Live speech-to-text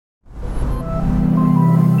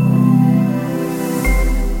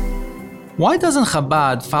Why doesn't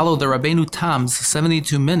Chabad follow the Rabbeinu Tam's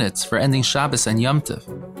 72 minutes for ending Shabbos and Yom Tov?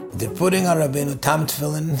 The putting on Rabbeinu Tam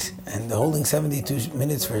tefillin and the holding 72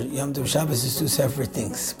 minutes for Yom Tov Shabbos is two separate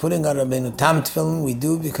things. Putting on Rabbeinu Tam tefillin we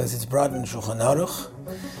do because it's brought in Shulchan Aruch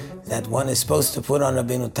that one is supposed to put on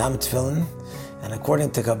Rabbeinu Tam tefillin, and according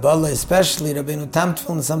to Kabbalah especially, Rabbeinu Tam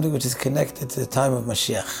tefillin is something which is connected to the time of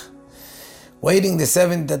Mashiach. Waiting the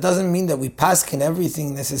 7, that doesn't mean that we paskin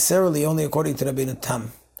everything necessarily only according to Rabbeinu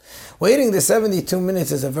Tam. Waiting the 72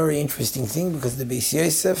 minutes is a very interesting thing because the Beis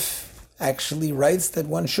Yosef actually writes that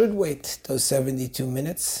one should wait those 72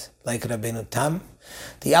 minutes, like Rabbeinu Tam.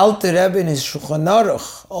 The Alter Rebbe in his Shulchan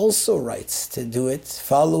Aruch also writes to do it,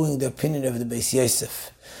 following the opinion of the Beis Yosef.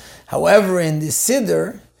 However, in the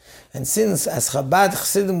Siddur, and since as Chabad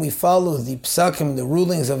Chassidim we follow the Psakim, the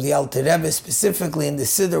rulings of the Alter Rebbe, specifically in the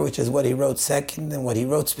Siddur, which is what he wrote second, and what he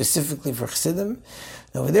wrote specifically for Chassidim,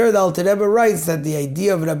 over there, the Alter Rebbe writes that the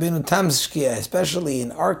idea of Rabbeinu Tam's Shkia, especially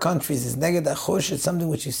in our countries, is Neged Achush. It's something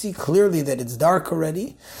which you see clearly that it's dark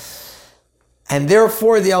already. And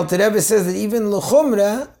therefore, the Alter Rebbe says that even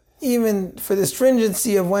L'chumra, even for the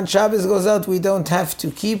stringency of when Shabbos goes out, we don't have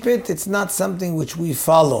to keep it. It's not something which we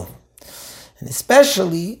follow. And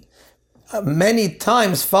especially, many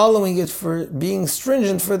times following it for being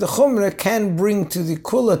stringent for the Chumrah can bring to the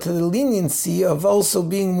Kula, to the leniency of also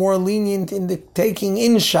being more lenient in the taking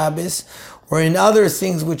in Shabbos or in other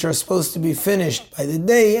things which are supposed to be finished by the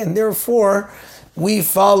day, and therefore we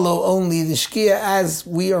follow only the Shkia as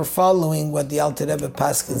we are following what the Alter Rebbe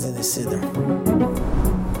paskins in the Siddur.